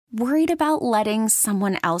Worried about letting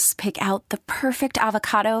someone else pick out the perfect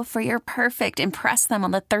avocado for your perfect impress them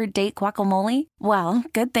on the third date guacamole? Well,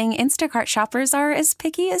 good thing Instacart shoppers are as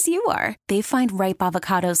picky as you are. They find ripe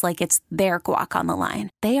avocados like it's their guac on the line.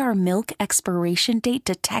 They are milk expiration date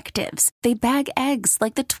detectives. They bag eggs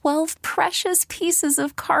like the 12 precious pieces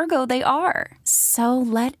of cargo they are. So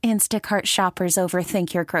let Instacart shoppers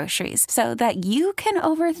overthink your groceries so that you can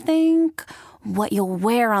overthink what you'll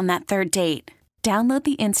wear on that third date. Download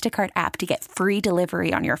the Instacart app to get free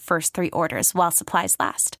delivery on your first 3 orders while supplies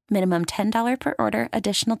last. Minimum $10 per order.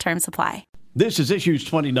 Additional terms apply. This is Issues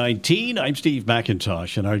 2019. I'm Steve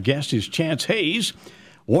McIntosh, and our guest is Chance Hayes,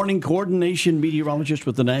 Warning Coordination Meteorologist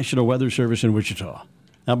with the National Weather Service in Wichita.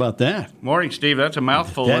 How about that? Morning, Steve. That's a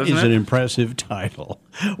mouthful, isn't it? That is an impressive title.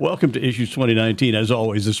 Welcome to Issues 2019. As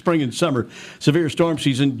always, the spring and summer severe storm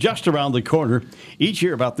season just around the corner. Each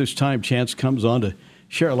year about this time, Chance comes on to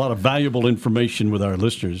share a lot of valuable information with our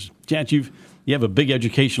listeners. Chance, you have a big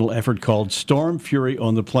educational effort called Storm Fury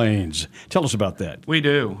on the Plains. Tell us about that. We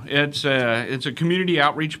do. It's a community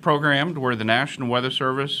outreach program where the National Weather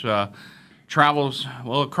Service travels,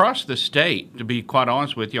 across the state, to be quite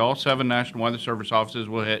honest with you. All 7 National Weather Service offices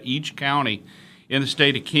will hit each county in the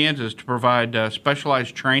state of Kansas to provide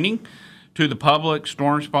specialized training to the public,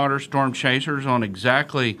 storm spotters, storm chasers, on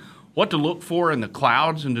exactly what to look for in the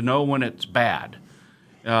clouds and to know when it's bad.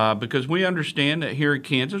 Because we understand that here in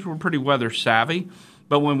Kansas, we're pretty weather savvy,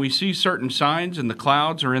 but when we see certain signs in the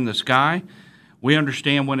clouds or in the sky, we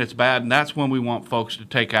understand when it's bad, and that's when we want folks to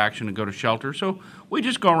take action and go to shelter. So we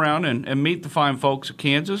just go around and meet the fine folks of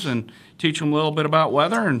Kansas and teach them a little bit about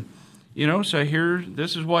weather and, say, here,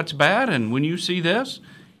 this is what's bad, and when you see this,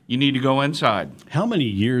 you need to go inside. How many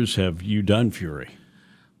years have you done Fury?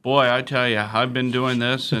 Boy, I tell you, I've been doing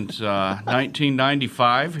this since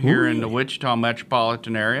 1995 here in the Wichita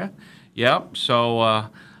metropolitan area. Yep, so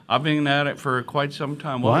I've been at it for quite some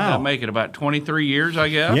time. What would that make it, about 23 years, I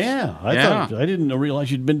guess? Yeah, I didn't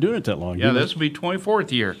realize you'd been doing it that long. Yeah, this will be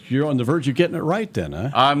 24th year. You're on the verge of getting it right then, huh?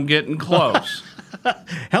 I'm getting close.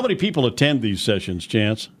 How many people attend these sessions,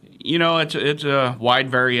 Chance? It's a wide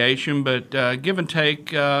variation, but give and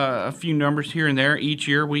take a few numbers here and there. Each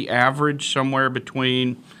year we average somewhere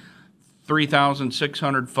between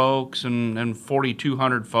 3,600 folks and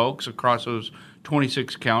 4,200 folks across those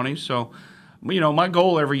 26 counties. So, my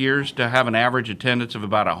goal every year is to have an average attendance of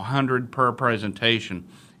about 100 per presentation.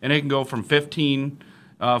 And it can go from 15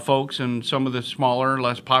 folks in some of the smaller,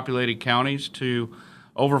 less populated counties to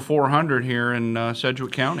over 400 here in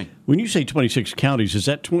Sedgwick County. When you say 26 counties, is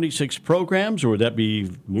that 26 programs, or would that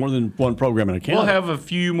be more than one program in a county? We'll have a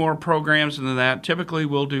few more programs than that. Typically,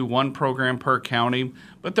 we'll do one program per county,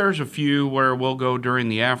 but there's a few where we'll go during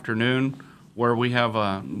the afternoon where we have,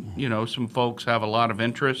 some folks have a lot of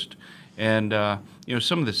interest. And,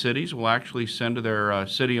 some of the cities will actually send to their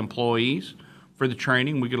city employees for the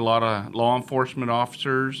training. We get a lot of law enforcement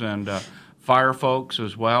officers and fire folks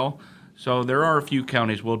as well. So there are a few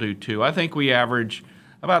counties we'll do, too. I think we average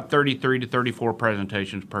about 33 to 34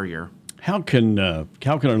 presentations per year. How can our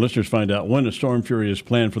listeners find out when a storm fury is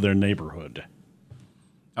planned for their neighborhood?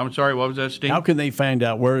 I'm sorry, what was that, Steve? How can they find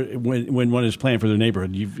out when one is planned for their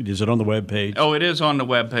neighborhood? Is it on the webpage? Oh, it is on the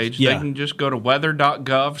webpage. Yeah. They can just go to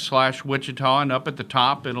weather.gov/Wichita, and up at the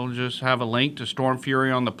top it'll just have a link to Storm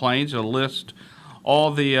Fury on the Plains. It'll list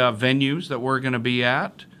all the venues that we're going to be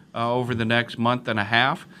at over the next month and a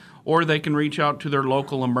half. Or they can reach out to their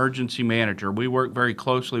local emergency manager. We work very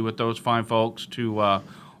closely with those fine folks to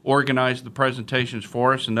organize the presentations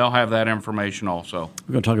for us, and they'll have that information also.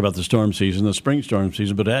 We're going to talk about the storm season, the spring storm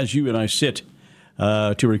season, but as you and I sit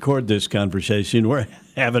to record this conversation, we're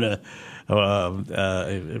having a storm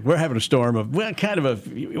of,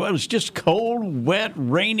 it was just cold, wet,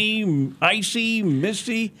 rainy, icy,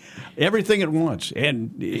 misty, everything at once.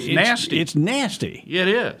 And it's nasty. It's nasty. It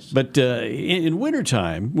is. But in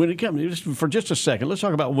wintertime, when it comes, for just a second, let's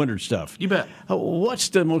talk about winter stuff. You bet. What's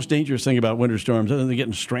the most dangerous thing about winter storms other than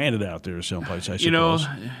getting stranded out there someplace, I suppose?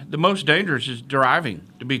 The most dangerous is driving,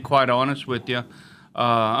 to be quite honest with you.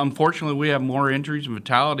 Unfortunately, we have more injuries and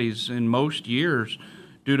fatalities in most years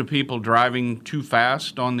due to people driving too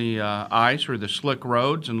fast on the ice or the slick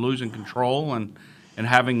roads and losing control and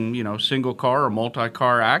having, single car or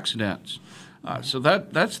multi-car accidents. So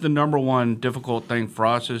that's the number one difficult thing for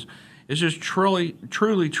us is just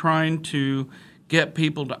truly trying to get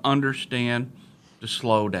people to understand to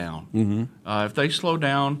slow down. Mm-hmm. If they slow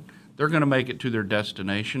down, they're going to make it to their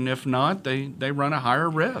destination. If not, they run a higher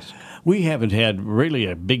risk. We haven't had really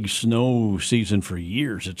a big snow season for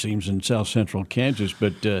years, it seems, in south central Kansas,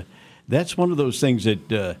 but that's one of those things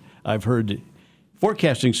that I've heard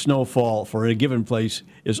forecasting snowfall for a given place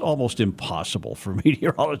is almost impossible for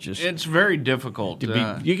meteorologists. It's very difficult.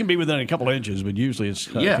 You can be within a couple of inches, but usually it's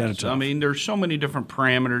kind of tough. I mean, there's so many different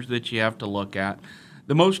parameters that you have to look at.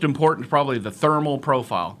 The most important is probably the thermal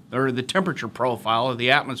profile, or the temperature profile of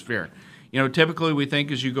the atmosphere. Typically we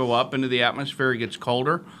think as you go up into the atmosphere, it gets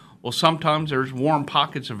colder. Well, sometimes there's warm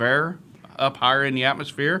pockets of air up higher in the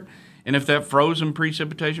atmosphere, and if that frozen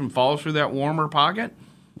precipitation falls through that warmer pocket,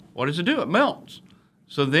 what does it do? It melts.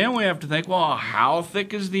 So then we have to think, well, how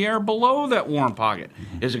thick is the air below that warm pocket?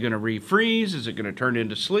 Is it going to refreeze? Is it going to turn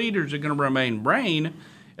into sleet? Or is it going to remain rain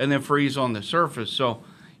and then freeze on the surface? So,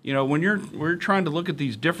 when we're trying to look at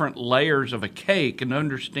these different layers of a cake and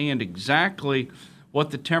understand exactly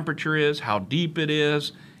what the temperature is, how deep it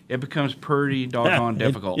is, it becomes pretty doggone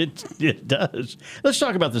difficult. It does. Let's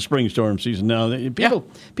talk about the spring storm season now.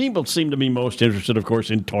 People seem to be most interested, of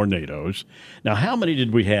course, in tornadoes. Now, how many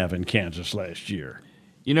did we have in Kansas last year?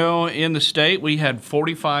 In the state, we had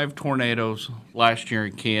 45 tornadoes last year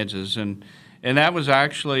in Kansas, and that was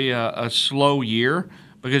actually a slow year,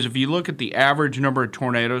 because if you look at the average number of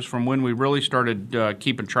tornadoes from when we really started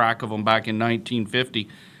keeping track of them back in 1950,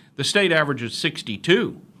 the state average is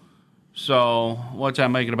 62. So what's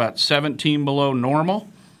that making, about 17 below normal?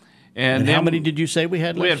 And how many did you say we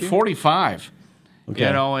had last year? We had 45. Okay.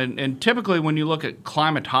 And typically when you look at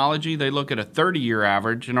climatology, they look at a 30-year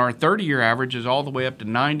average, and our 30-year average is all the way up to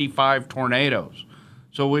 95 tornadoes.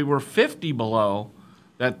 So we were 50 below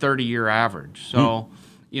that 30-year average. So,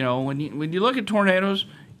 when you look at tornadoes,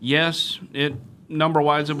 yes,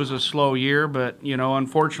 number-wise it was a slow year, but,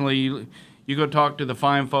 unfortunately, you go talk to the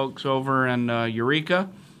fine folks over in Eureka,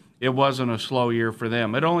 it wasn't a slow year for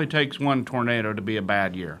them. It only takes one tornado to be a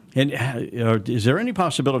bad year. And is there any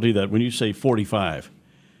possibility that when you say 45,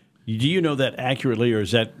 do you know that accurately, or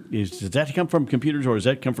does that come from computers, or does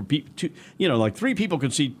that come from people? Like three people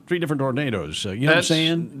could see three different tornadoes. You know what I'm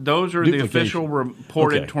saying? Those are the official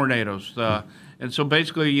reported tornadoes. And so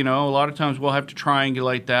basically, a lot of times we'll have to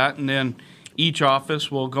triangulate that, and then each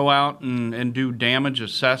office will go out and do damage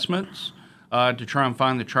assessments to try and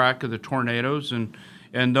find the track of the tornadoes,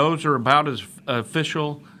 and those are about as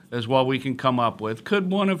official as what we can come up with.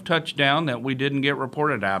 Could one have touched down that we didn't get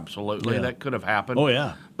reported? Absolutely. Yeah. That could have happened. Oh,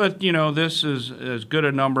 yeah. But, this is as good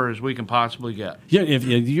a number as we can possibly get. Yeah, if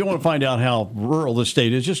you want to find out how rural the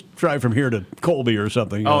state is, just drive from here to Colby or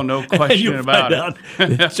something. Oh, no question about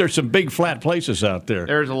it. There's some big flat places out there.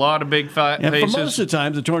 There's a lot of big flat places. And for most of the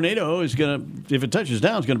time, the tornado is going to, if it touches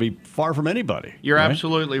down, it's going to be far from anybody. You're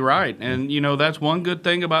absolutely right. And, that's one good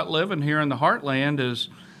thing about living here in the heartland is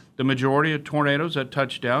the majority of tornadoes that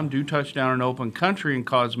touch down in open country and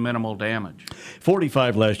cause minimal damage.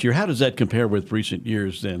 45 last year. How does that compare with recent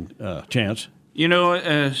years then, Chance?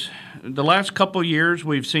 As the last couple years,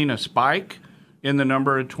 we've seen a spike in the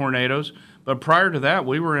number of tornadoes. But prior to that,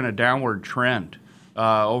 we were in a downward trend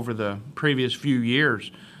over the previous few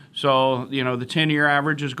years. So, the 10-year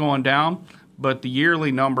average is going down, but the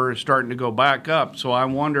yearly number is starting to go back up. So I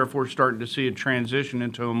wonder if we're starting to see a transition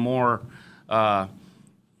into a more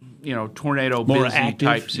tornado busy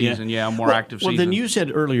type season. More active season. Well, then you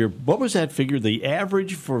said earlier, what was that figure, the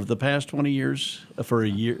average for the past 20 years for a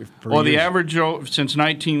year? The average since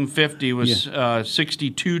 1950 was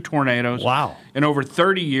 62 tornadoes. Wow. And over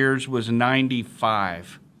 30 years was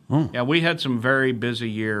 95. Yeah, we had some very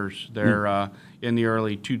busy years there in the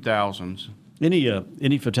early 2000s.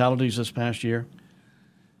 Any fatalities this past year?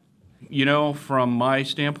 From my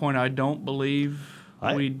standpoint, I don't believe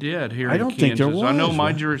we did here in Kansas. I don't think there was. I know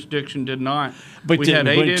my jurisdiction did not. But we had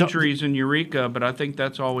 8 injuries in Eureka, but I think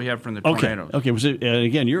that's all we had from the tornadoes. Okay. Was it,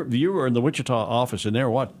 again, you were in the Wichita office, and there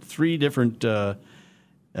were, 3 different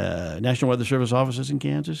National Weather Service offices in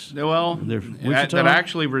Kansas? Well, that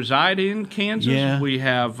actually reside in Kansas. Yeah. We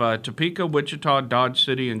have Topeka, Wichita, Dodge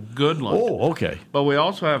City, and Goodland. Oh, okay. But we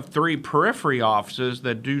also have 3 periphery offices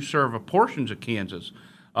that do serve portions of Kansas.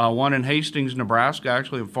 One in Hastings, Nebraska,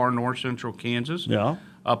 actually in far north central Kansas. Yeah.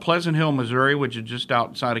 Pleasant Hill, Missouri, which is just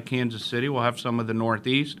outside of Kansas City. We'll have some of the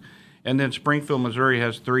northeast. And then Springfield, Missouri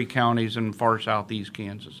has 3 counties in far southeast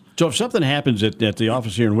Kansas. So if something happens at the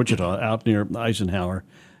office here in Wichita, out near Eisenhower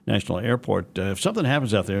National Airport, if something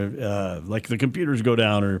happens out there, like the computers go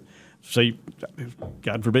down, or say,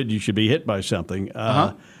 God forbid, you should be hit by something,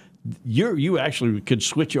 you actually could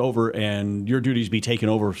switch over and your duties be taken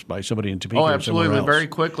over by somebody in Topeka. Oh, absolutely, very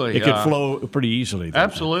quickly. It could flow pretty easily.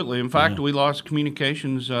 Absolutely. In fact, we lost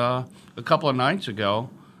communications a couple of nights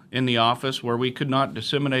ago in the office where we could not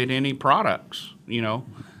disseminate any products,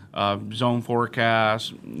 zone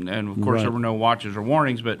forecasts, and of course there were no watches or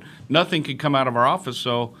warnings, but nothing could come out of our office,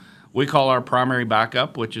 so We call our primary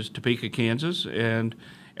backup, which is Topeka, Kansas, and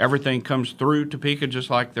everything comes through Topeka just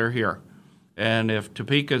like they're here. And if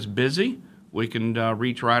Topeka's busy, we can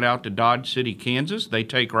reach right out to Dodge City, Kansas. They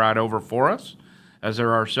take right over for us as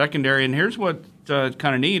they're our secondary. And here's what kind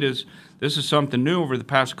of neat is, this is something new over the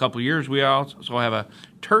past couple of years. We also have a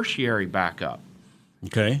tertiary backup.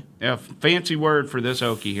 Okay. A fancy word for this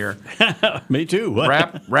Okie here. Me too.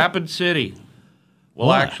 Rapid City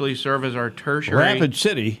will actually serve as our tertiary. Rapid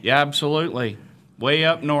City? Yeah, absolutely. Way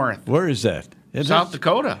up north. Where is that? South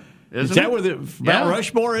Dakota. Is that where the Mount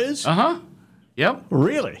Rushmore is? Uh-huh. Yep.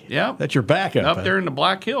 Really? Yep. That's your backup. Up there in the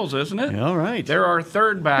Black Hills, isn't it? All right. They're our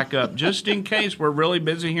third backup. Just in case we're really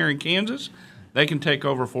busy here in Kansas, they can take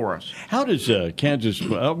over for us. How does Kansas,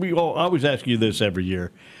 we always ask you this every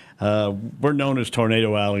year. We're known as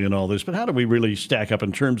Tornado Alley and all this, but how do we really stack up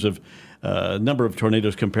in terms of number of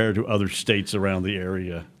tornadoes compared to other states around the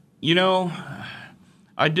area? You know,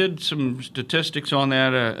 I did some statistics on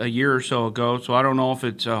that a year or so ago, so I don't know if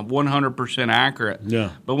it's 100% accurate.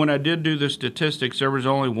 Yeah. But when I did do the statistics, there was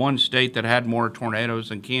only one state that had more tornadoes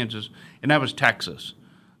than Kansas, and that was Texas.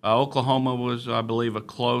 Oklahoma was, I believe, a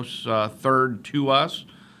close third to us.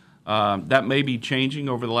 That may be changing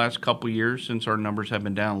over the last couple of years since our numbers have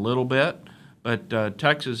been down a little bit. But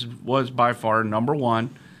Texas was by far number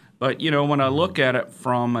one. But, you know, when I look at it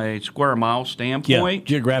from a square mile standpoint.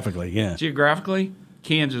 Geographically,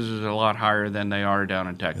 Kansas is a lot higher than they are down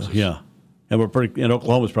in Texas. Yeah. And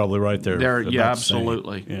Oklahoma's probably right there. Yeah,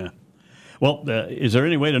 absolutely. Yeah. Well, is there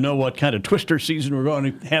any way to know what kind of twister season we're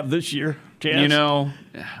going to have this year, Chaz? You know,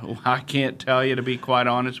 I can't tell you, to be quite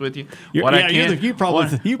honest with you. You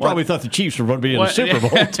probably thought the Chiefs were going to be in the Super Bowl.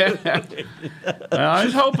 Well, I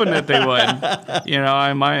was hoping that they would. You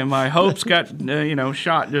know, my hopes got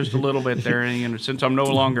shot just a little bit there, since I'm no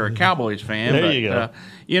longer a Cowboys fan. There you go.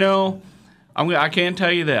 You know, I can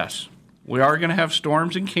tell you this: we are going to have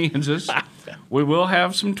storms in Kansas. We will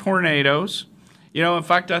have some tornadoes. You know, in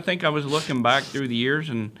fact, I think I was looking back through the years,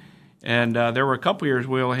 and there were a couple years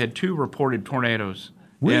we only had 2 reported tornadoes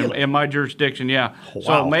in my jurisdiction. Yeah, wow.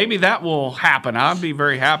 So maybe that will happen. I'd be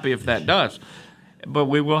very happy if that does. But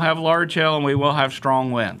we will have large hail and we will have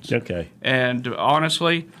strong winds. Okay. And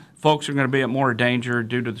honestly, folks are going to be at more danger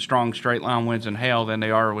due to the strong straight line winds and hail than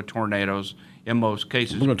they are with tornadoes in most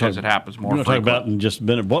cases, because it happens more frequently. We're going to talk about in just a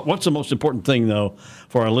minute. What's the most important thing, though,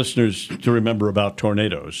 for our listeners to remember about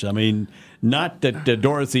tornadoes? I mean, not that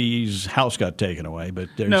Dorothy's house got taken away, but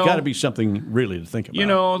there's got to be something really to think about. You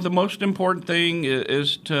know, the most important thing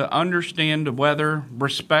is to understand the weather,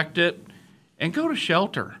 respect it, and go to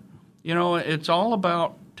shelter. You know, it's all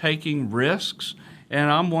about taking risks,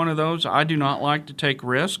 and I'm one of those. I do not like to take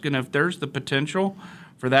risks, and if there's the potential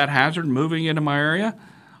for that hazard moving into my area,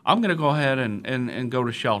 I'm going to go ahead and go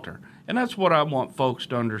to shelter. And that's what I want folks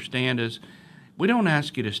to understand is we don't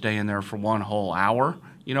ask you to stay in there for one whole hour.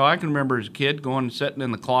 You know, I can remember as a kid going and sitting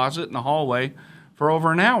in the closet in the hallway for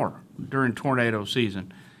over an hour during tornado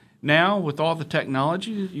season. Now, with all the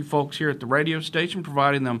technology, you folks here at the radio station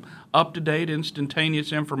providing them up-to-date,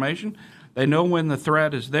 instantaneous information, they know when the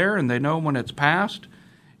threat is there and they know when it's passed.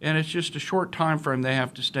 And it's just a short time frame they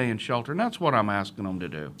have to stay in shelter, and that's what I'm asking them to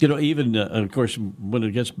do. You know, even, of course, when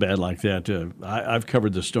it gets bad like that, I've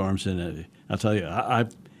covered the storms, and I'll tell you,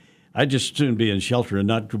 I'd just soon be in shelter and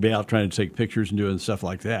not be out trying to take pictures and doing stuff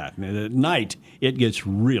like that. And at night, it gets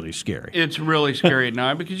really scary. It's really scary at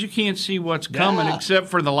night because you can't see what's coming except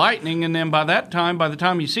for the lightning, and then by the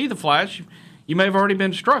time you see the flash, you may have already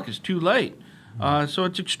been struck. It's too late. So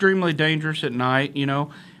it's extremely dangerous at night. You know,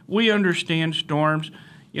 we understand storms.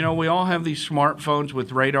 You know, we all have these smartphones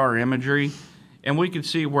with radar imagery, and we can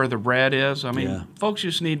see where the red is. I mean, folks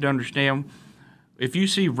just need to understand, if you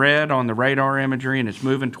see red on the radar imagery and it's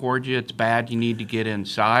moving towards you, it's bad. You need to get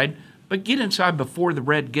inside. But get inside before the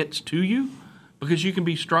red gets to you, because you can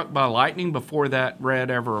be struck by lightning before that red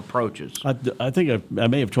ever approaches. I think I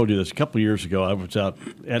may have told you this a couple of years ago. I was out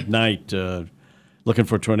at night looking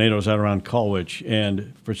for tornadoes out around Colwich,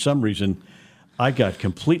 and for some reason I got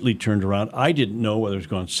completely turned around. I didn't know whether it was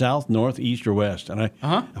going south, north, east, or west. And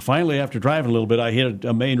I finally, after driving a little bit, I hit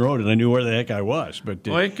a main road, and I knew where the heck I was. But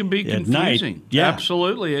it can be confusing. Night,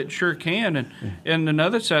 Absolutely, it sure can. And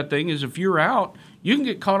another sad thing is if you're out, you can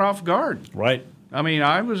get caught off guard. Right. I mean,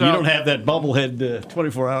 I was You out. don't have that bubblehead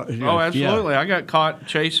 24 hours. Oh, absolutely. I got caught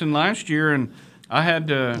chasing last year, and I had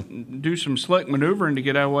to do some slick maneuvering to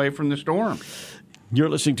get away from the storm. You're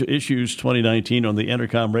listening to Issues 2019 on the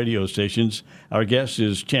Entercom radio stations. Our guest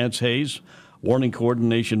is Chance Hayes, warning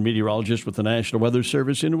coordination meteorologist with the National Weather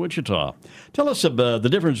Service in Wichita. Tell us the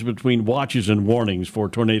difference between watches and warnings for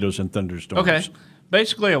tornadoes and thunderstorms. Okay.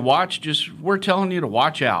 Basically, a watch, we're telling you to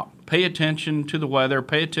watch out. Pay attention to the weather.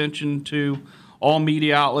 Pay attention to all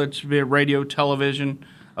media outlets, be it radio, television,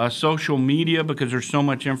 social media, because there's so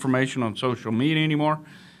much information on social media anymore,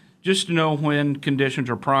 just to know when conditions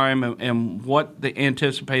are prime and what the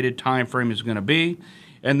anticipated time frame is going to be.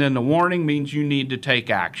 And then the warning means you need to take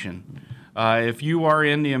action. If you are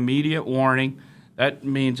in the immediate warning, that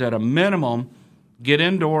means at a minimum, get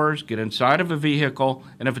indoors, get inside of a vehicle,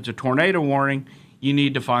 and if it's a tornado warning, you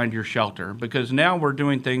need to find your shelter, because now we're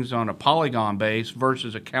doing things on a polygon base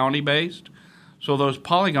versus a county based. So those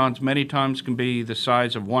polygons many times can be the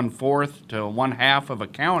size of 1/4 to 1/2 of a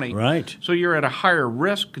county. Right. So you're at a higher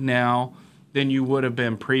risk now than you would have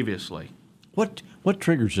been previously. What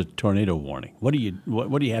triggers a tornado warning? What do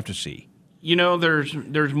you have to see? You know,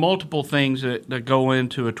 there's multiple things that go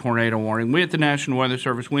into a tornado warning. We at the National Weather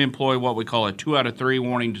Service, we employ what we call a 2 out of 3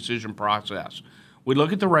 warning decision process. We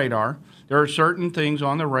look at the radar. There are certain things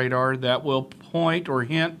on the radar that will point or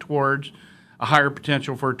hint towards a higher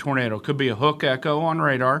potential for a tornado. It could be a hook echo on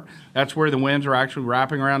radar. That's where the winds are actually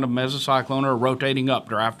wrapping around a mesocyclone or rotating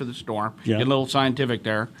updraft of the storm. Yeah. Get a little scientific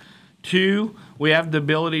there. 2, we have the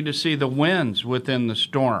ability to see the winds within the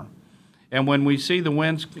storm. And when we see the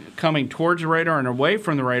winds coming towards the radar and away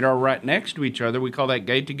from the radar right next to each other, we call that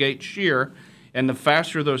gate-to-gate shear. And the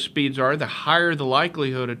faster those speeds are, the higher the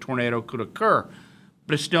likelihood a tornado could occur.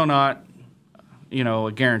 But it's still not,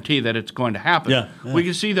 a guarantee that it's going to happen. Yeah. We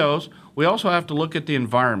can see those. We also have to look at the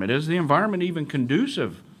environment. Is the environment even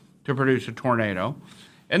conducive to produce a tornado?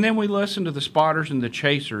 And then we listen to the spotters and the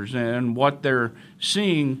chasers and what they're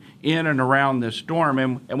seeing in and around this storm.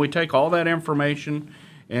 And we take all that information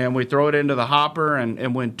and we throw it into the hopper.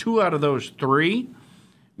 And when 2 out of those 3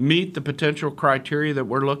 meet the potential criteria that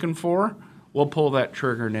we're looking for, we'll pull that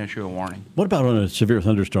trigger and issue a warning. What about on a severe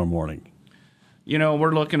thunderstorm warning?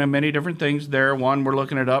 We're looking at many different things there. One, we're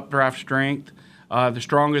looking at updraft strength. The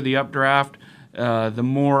stronger the updraft, the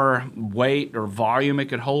more weight or volume it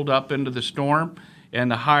could hold up into the storm. And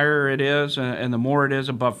the higher it is and the more it is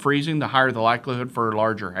above freezing, the higher the likelihood for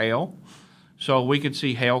larger hail. So we could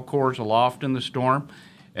see hail cores aloft in the storm.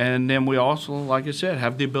 And then we also, like I said,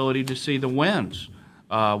 have the ability to see the winds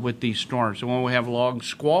with these storms. So when we have long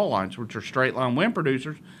squall lines, which are straight line wind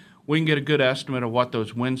producers, we can get a good estimate of what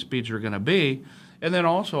those wind speeds are going to be. And then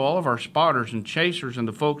also all of our spotters and chasers and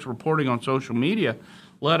the folks reporting on social media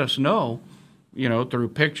let us know, through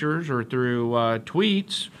pictures or through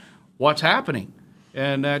tweets, what's happening.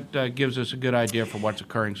 And that gives us a good idea for what's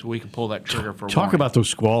occurring, so we can pull that trigger for Talk about those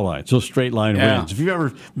squall lines, those straight line winds. If you've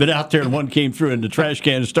ever been out there and one came through and the trash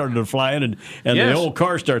can started to fly in and Yes. the old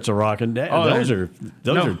car starts a rocking, those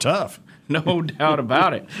are tough. No doubt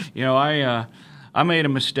about it. I made a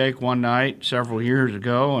mistake one night several years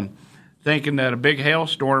ago, and thinking that a big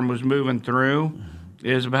hailstorm was moving through.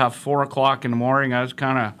 It was about 4 o'clock in the morning. I was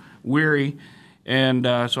kind of weary, and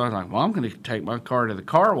so I was like, well, I'm going to take my car to the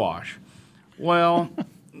car wash. Well,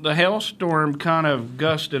 the hailstorm kind of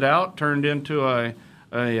gusted out, turned into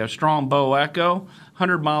a strong bow echo.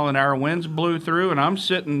 100-mile-an-hour winds blew through, and I'm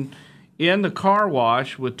sitting in the car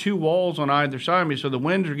wash with 2 walls on either side of me, so the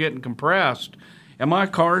winds are getting compressed. And my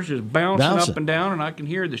car's just bouncing up and down, and I can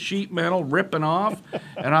hear the sheet metal ripping off.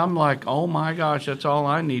 And I'm like, oh, my gosh, that's all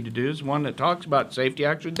I need to do is one that talks about safety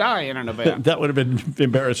actually die in an event. That would have been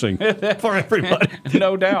embarrassing for everybody.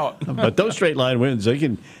 No doubt. But those straight line winds,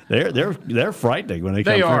 they're frightening when they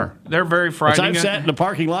come through. They are. They're very frightening. I sat in the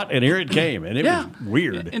parking lot, and here it came, and it was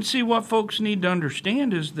weird. And see, what folks need to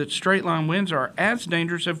understand is that straight line winds are as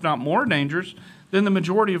dangerous, if not more dangerous, than the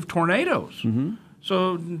majority of tornadoes. Mm-hmm.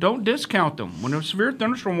 So don't discount them. When a severe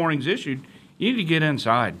thunderstorm warning is issued, you need to get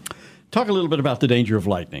inside. Talk a little bit about the danger of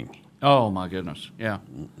lightning. Oh, my goodness. Yeah.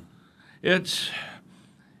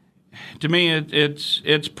 To me,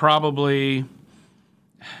 it's probably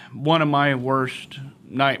one of my worst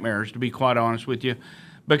nightmares, to be quite honest with you,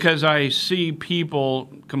 because I see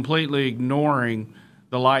people completely ignoring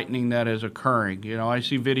the lightning that is occurring. I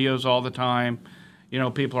see videos all the time.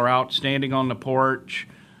 People are out standing on the porch.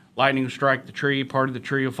 Lightning will strike the tree. Part of the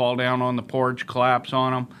tree will fall down on the porch, collapse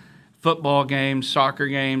on them. Football games, soccer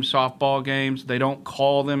games, softball games, they don't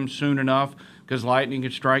call them soon enough because lightning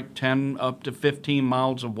can strike 10 up to 15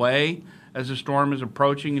 miles away as the storm is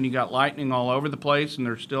approaching, and you got lightning all over the place, and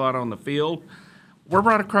they're still out on the field. We're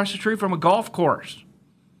right across the street from a golf course,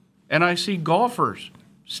 and I see golfers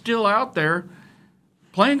still out there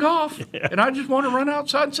playing golf, and I just want to run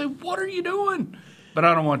outside and say, what are you doing? But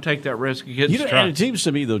I don't want to take that risk of getting struck. And it seems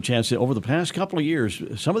to me, though, Chance, that over the past couple of years,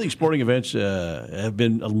 some of these sporting events have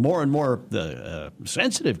been more and more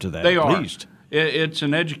sensitive to that. They at are. Least. It's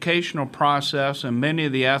an educational process, and many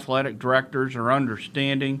of the athletic directors are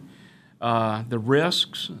understanding the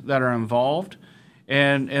risks that are involved,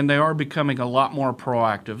 and they are becoming a lot more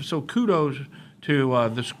proactive. So kudos to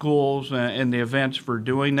the schools and the events for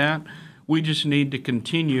doing that. We just need to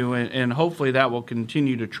continue, and hopefully that will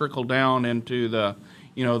continue to trickle down into the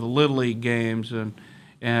Little League games,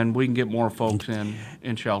 and we can get more folks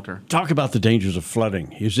in shelter. Talk about the dangers of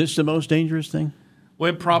flooding. Is this the most dangerous thing?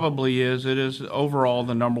 Well, it probably is. It is overall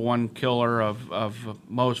the number one killer of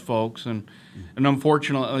most folks, and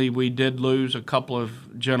unfortunately we did lose a couple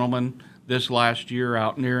of gentlemen this last year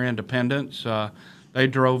out near Independence. They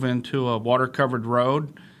drove into a water-covered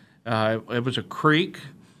road. It was a creek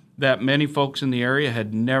that many folks in the area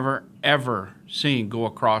had never, ever seen go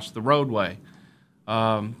across the roadway.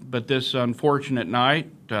 But this unfortunate night,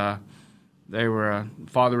 father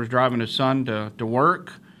was driving his son to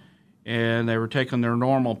work, and they were taking their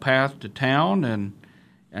normal path to town, and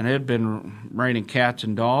it had been raining cats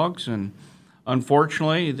and dogs. And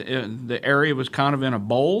unfortunately, the area was kind of in a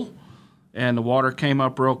bowl, and the water came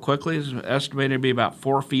up real quickly. It's estimated to be about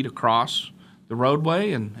 4 feet across the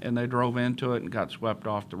roadway, and they drove into it and got swept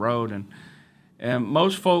off the road. And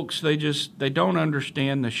most folks, they don't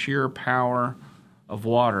understand the sheer power of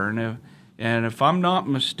water. And if I'm not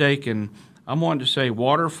mistaken, I'm wanting to say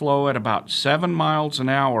water flow at about 7 miles an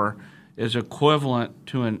hour is equivalent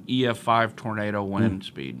to an EF5 tornado wind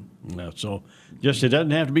speed. No, so just it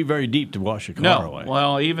doesn't have to be very deep to wash a car away.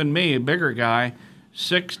 Well, even me, a bigger guy,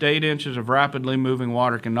 6 to 8 inches of rapidly moving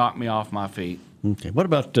water can knock me off my feet. Okay. What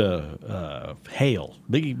about hail?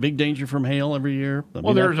 Big danger from hail every year?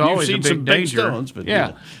 There's always a big danger. Stones, but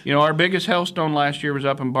yeah. Our biggest hailstone last year was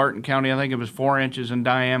up in Barton County. I think it was 4 inches in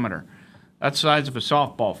diameter. That's the size of a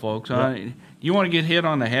softball, folks. Yep. You want to get hit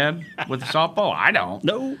on the head with a softball? I don't.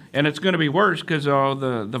 No. And it's going to be worse because of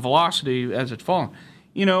the velocity as it's falling.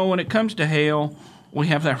 When it comes to hail, we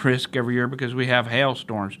have that risk every year because we have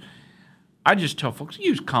hailstorms. I just tell folks,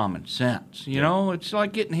 use common sense. It's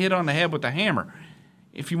like getting hit on the head with a hammer.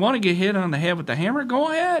 If you want to get hit on the head with the hammer,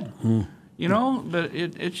 go ahead. But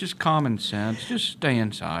it's just common sense. Just stay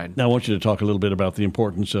inside. Now, I want you to talk a little bit about the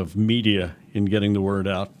importance of media in getting the word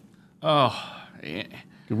out. Oh,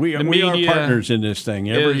 we are partners in this thing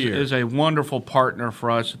every year. Is a wonderful partner for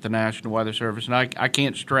us at the National Weather Service, and I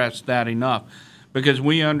can't stress that enough because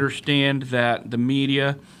we understand that the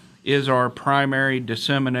media is our primary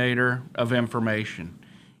disseminator of information.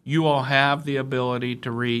 You all have the ability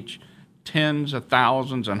to reach tens of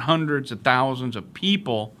thousands and hundreds of thousands of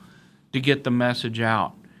people to get the message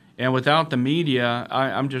out. And without the media,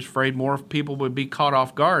 I'm just afraid more people would be caught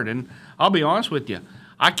off guard. And I'll be honest with you,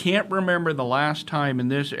 I can't remember the last time in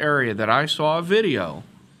this area that I saw a video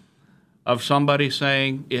of somebody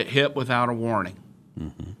saying it hit without a warning.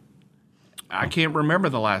 Mm-hmm. I can't remember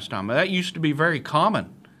the last time. That used to be very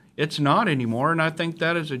common. It's not anymore, and I think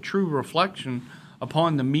that is a true reflection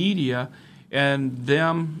upon the media and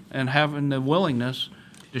them and having the willingness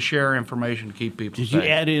to share information to keep people safe. Did you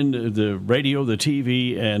add in the radio, the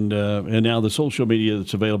TV, and now the social media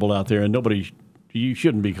that's available out there, and you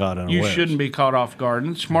shouldn't be caught unawares. You shouldn't be caught off guard.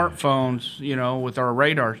 And smartphones, with our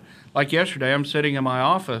radars. Like yesterday, I'm sitting in my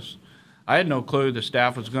office. I had no clue the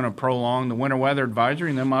staff was going to prolong the winter weather advisory,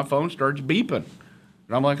 and then my phone starts beeping.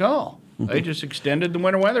 And I'm like, they just extended the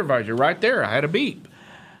winter weather advisory right there. I had a beep.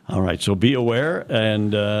 All right, so be aware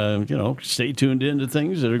and, stay tuned into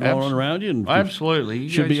things that are going on around you. And absolutely. You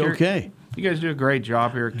should be okay. You guys do a great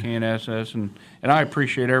job here at KNSS, and I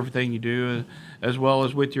appreciate everything you do, as well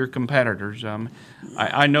as with your competitors.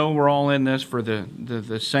 I know we're all in this for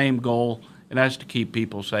the same goal, and that's to keep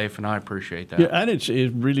people safe, and I appreciate that. Yeah, and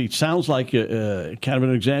it really sounds like kind of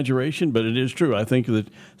an exaggeration, but it is true. I think that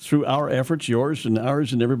through our efforts, yours and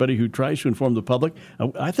ours and everybody who tries to inform the public,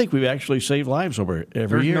 I think we've actually saved lives over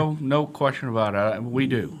every year. There's no question about it. We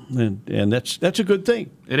do. And that's a good thing.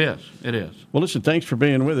 It is. Well, listen, thanks for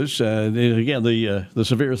being with us. Again, the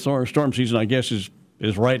severe storm season, I guess, is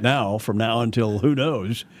right now, from now until who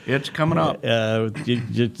knows. It's coming up.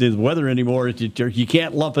 The weather anymore, you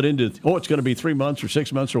can't lump it into, it's going to be 3 months or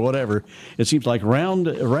 6 months or whatever. It seems like around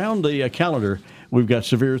the calendar, we've got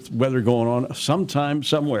severe weather going on sometime,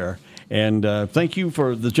 somewhere. And thank you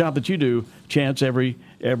for the job that you do, Chance, every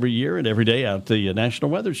year and every day out at the National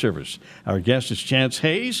Weather Service. Our guest is Chance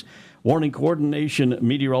Hayes, Warning Coordination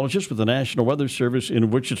Meteorologist with the National Weather Service in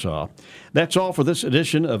Wichita. That's all for this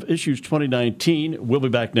edition of Issues 2019. We'll be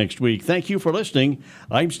back next week. Thank you for listening.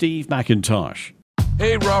 I'm Steve McIntosh.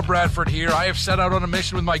 Hey, Rob Bradford here. I have set out on a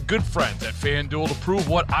mission with my good friends at FanDuel to prove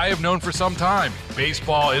what I have known for some time.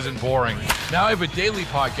 Baseball isn't boring. Now I have a daily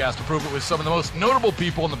podcast to prove it with some of the most notable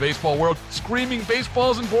people in the baseball world, screaming baseball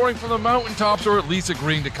isn't boring from the mountaintops, or at least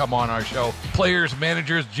agreeing to come on our show. Players,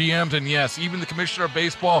 managers, GMs, and yes, even the commissioner of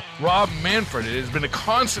baseball, Rob Manfred. It has been a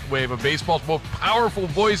constant wave of baseball's most powerful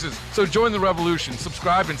voices. So join the revolution.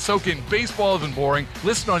 Subscribe and soak in Baseball Isn't Boring.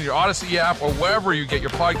 Listen on your Odyssey app or wherever you get your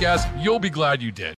podcasts. You'll be glad you did.